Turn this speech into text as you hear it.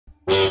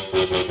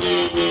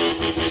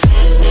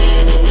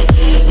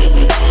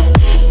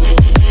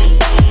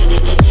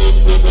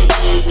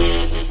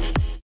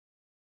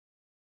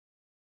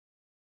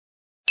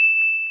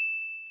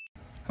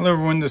Hello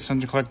everyone, this is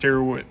Hunter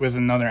Collector with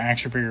another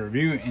action figure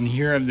review, and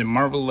here I have the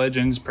Marvel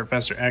Legends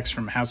Professor X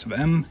from House of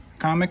M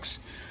comics.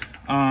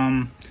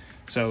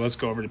 So let's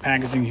go over the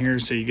packaging here.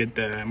 So you get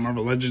the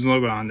Marvel Legends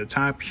logo on the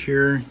top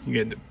here, you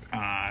get the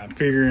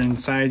figure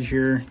inside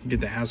here, you get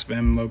the House of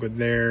M logo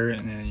there,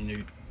 and then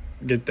you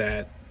get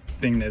that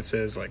thing that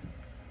says like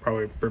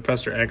probably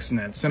Professor X and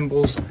that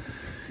symbols.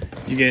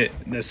 You get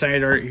the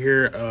side art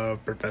here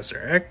of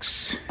Professor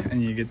X,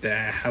 and you get the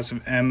House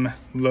of M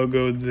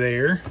logo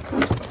there.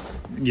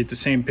 You get the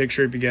same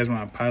picture. If you guys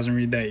want to pause and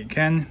read that, you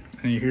can.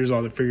 And here's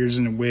all the figures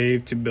in the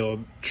wave to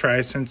build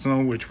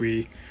Tri-Sentinel, which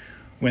we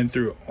went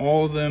through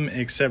all of them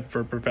except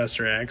for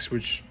Professor X,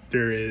 which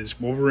there is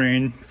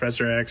Wolverine,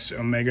 Professor X,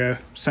 Omega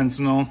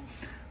Sentinel,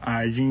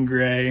 Jean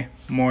Grey,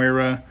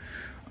 Moira,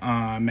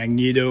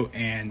 Magneto,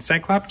 and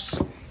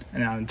Cyclops.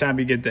 And on the top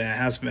you get the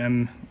House of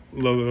M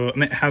logo,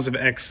 House of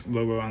X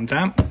logo on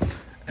top.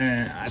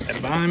 And at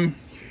the bottom,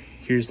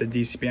 here's the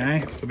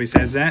DCPI. But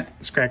besides that,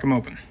 let's crack them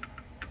open.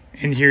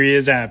 And here he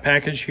is at a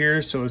package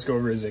here, so let's go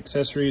over his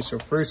accessories. So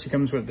first he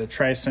comes with the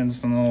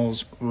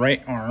Tri-Sentinel's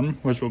right arm,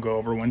 which we'll go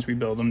over once we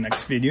build him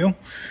next video.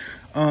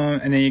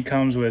 And then he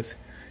comes with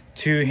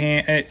two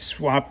hands.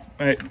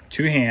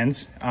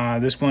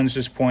 This one's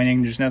just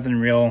pointing. There's nothing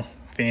real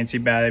fancy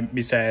about it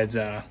besides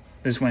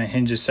this one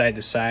hinges side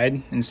to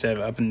side instead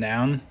of up and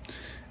down.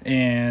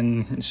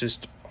 And it's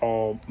just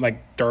all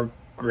like dark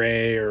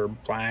gray or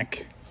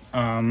black.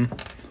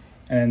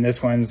 And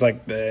this one's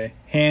like the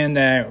hand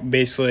that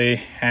basically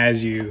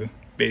has you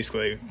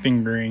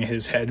fingering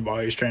his head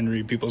while he's trying to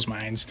read people's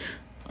minds.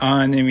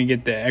 And then we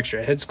get the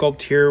extra head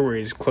sculpt here where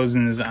he's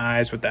closing his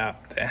eyes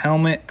without the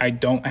helmet. I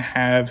don't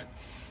have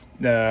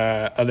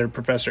the other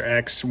Professor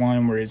X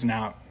one where he's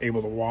now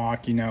able to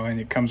walk, you know, and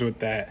it comes with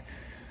that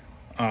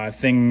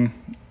thing.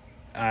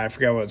 I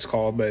forgot what it's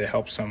called, but it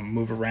helps him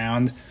move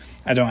around.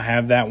 I don't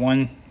have that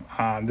one.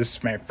 This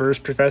is my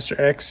first Professor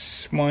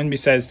X one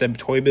besides the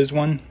Toy Biz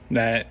one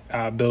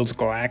that builds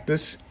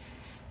Galactus.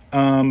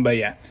 But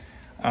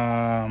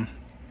yeah,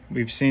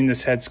 we've seen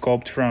this head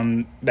sculpt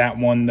from that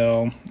one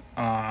though,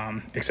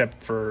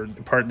 except for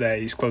the part that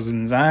he's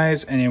closing his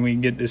eyes. And then we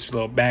get this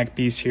little back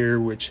piece here,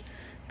 which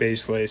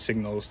basically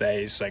signals that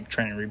he's like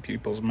trying to read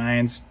people's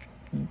minds.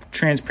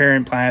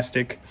 Transparent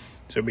plastic,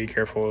 so be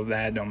careful of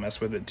that. Don't mess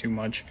with it too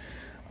much.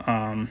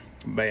 But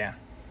yeah.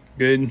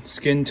 Good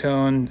skin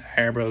tone,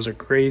 eyebrows are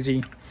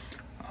crazy,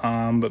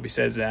 but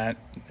besides that,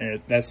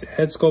 that's the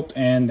head sculpt,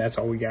 and that's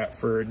all we got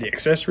for the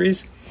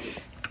accessories.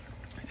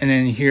 And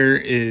then here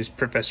is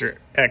Professor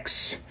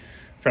X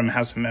from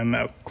House of M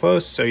up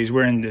close. So he's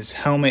wearing this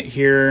helmet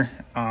here.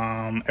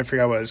 I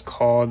forgot what it's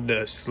called,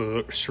 the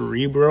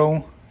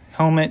Cerebro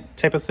helmet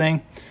type of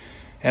thing. It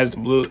has the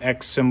blue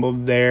X symbol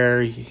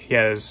there. He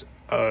has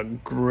a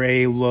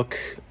gray look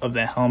of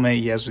the helmet.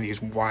 He has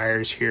these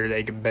wires here that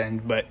he can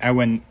bend, but I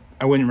wouldn't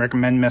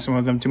recommend messing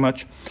with them too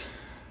much.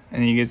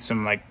 And then you get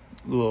some like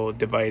little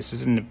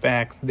devices in the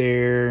back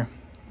there.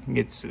 He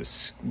gets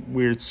this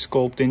weird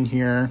sculpt in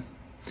here.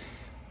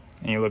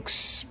 And he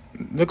looks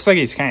like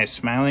he's kind of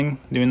smiling,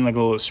 doing like a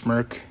little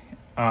smirk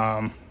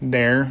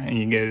there. And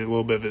you get a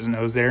little bit of his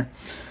nose there.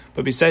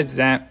 But besides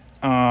that,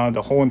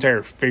 the whole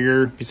entire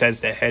figure, besides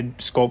the head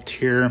sculpt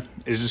here,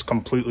 is just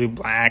completely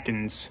black.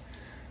 And it's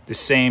the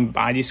same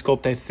body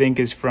sculpt I think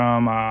is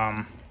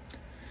from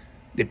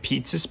the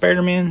Pizza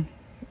Spider-Man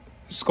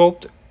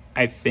sculpt,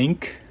 I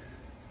think,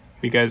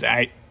 because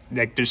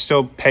there's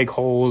still peg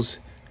holes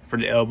for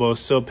the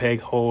elbows, still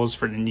peg holes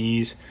for the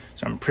knees,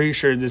 so I'm pretty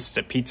sure this is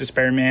the Pizza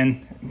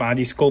Spider-Man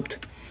body sculpt.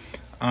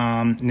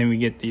 And then we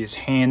get these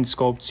hand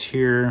sculpts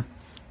here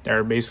that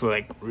are basically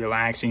like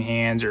relaxing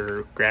hands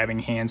or grabbing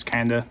hands,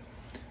 kind of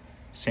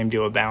same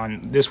deal with that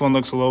one. This one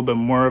looks a little bit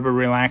more of a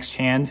relaxed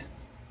hand.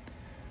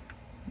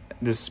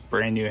 This is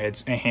brand new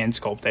hand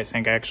sculpt, I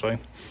think, actually.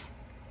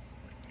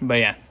 But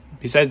yeah,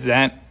 besides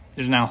that,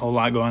 there's not a whole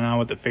lot going on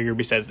with the figure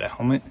besides the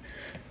helmet.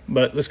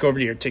 But let's go over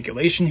the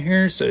articulation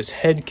here. So his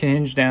head can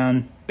hinge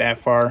down that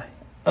far,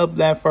 up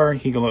that far.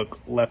 He can look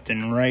left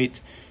and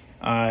right.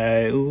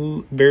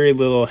 Very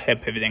little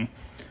head pivoting.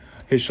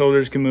 His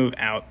shoulders can move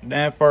out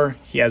that far.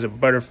 He has a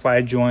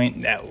butterfly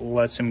joint that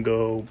lets him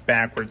go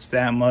backwards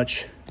that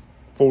much,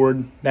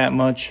 forward that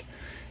much.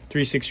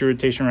 360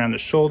 rotation around the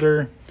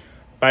shoulder.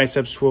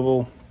 Bicep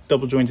swivel.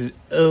 Double jointed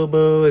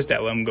elbows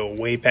that let him go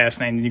way past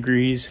 90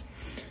 degrees.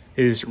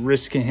 His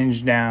wrist can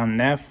hinge down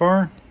that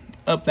far,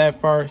 up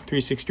that far,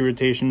 360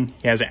 rotation.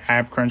 He has an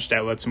ab crunch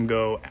that lets him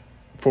go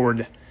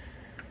forward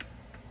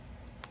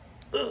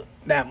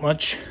that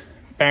much,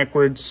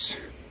 backwards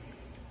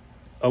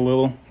a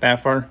little, that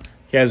far.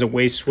 He has a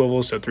waist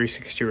swivel, so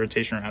 360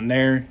 rotation around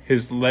there.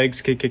 His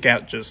legs can kick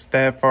out just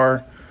that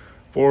far,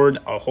 forward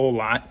a whole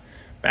lot,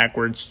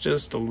 backwards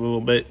just a little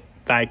bit,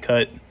 thigh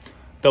cut,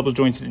 double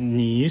jointed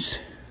knees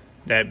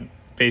that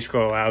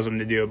basically allows him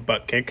to do a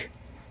butt kick.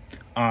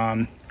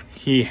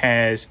 He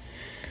has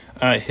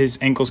his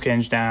ankles can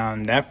hinge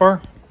down that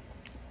far,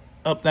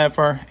 up that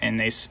far, and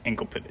nice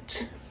ankle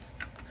pivots.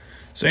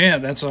 So yeah,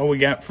 that's all we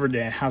got for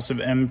the House of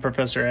M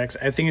Professor X.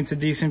 I think it's a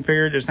decent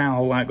figure. There's not a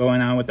whole lot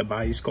going on with the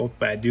body sculpt,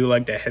 but I do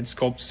like the head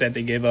sculpts that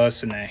they give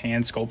us, and the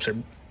hand sculpts are,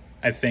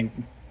 I think,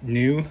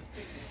 new.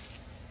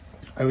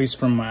 At least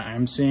from what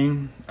I'm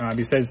seeing.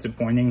 Besides the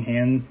pointing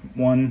hand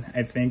one,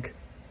 I think.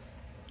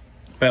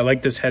 But I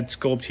like this head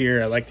sculpt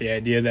here. I like the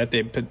idea that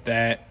they put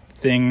that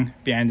thing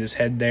behind his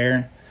head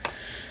there.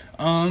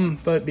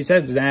 But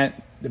besides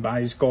that, the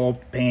body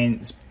sculpt,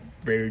 paint is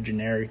very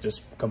generic,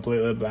 just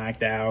completely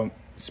blacked out.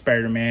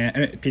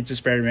 Spider-Man, Pizza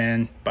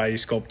Spider-Man body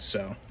sculpt,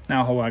 so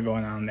not a whole lot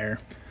going on there.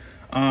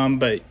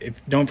 But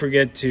don't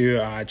forget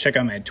to check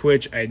out my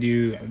Twitch. I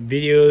do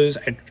videos.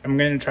 I'm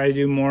gonna try to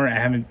do more. I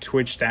haven't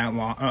Twitched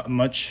that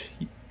much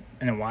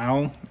in a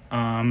while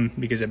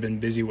because I've been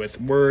busy with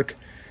work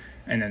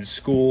and then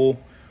school.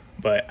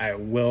 But I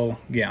will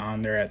get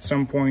on there at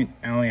some point.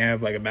 I only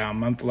have like about a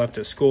month left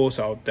of school,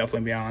 so I'll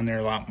definitely be on there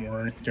a lot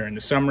more during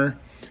the summer.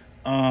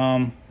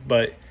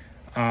 But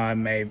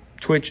my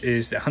Twitch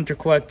is the Hunter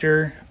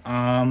Collector,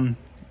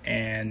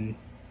 and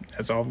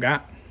that's all I've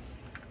got.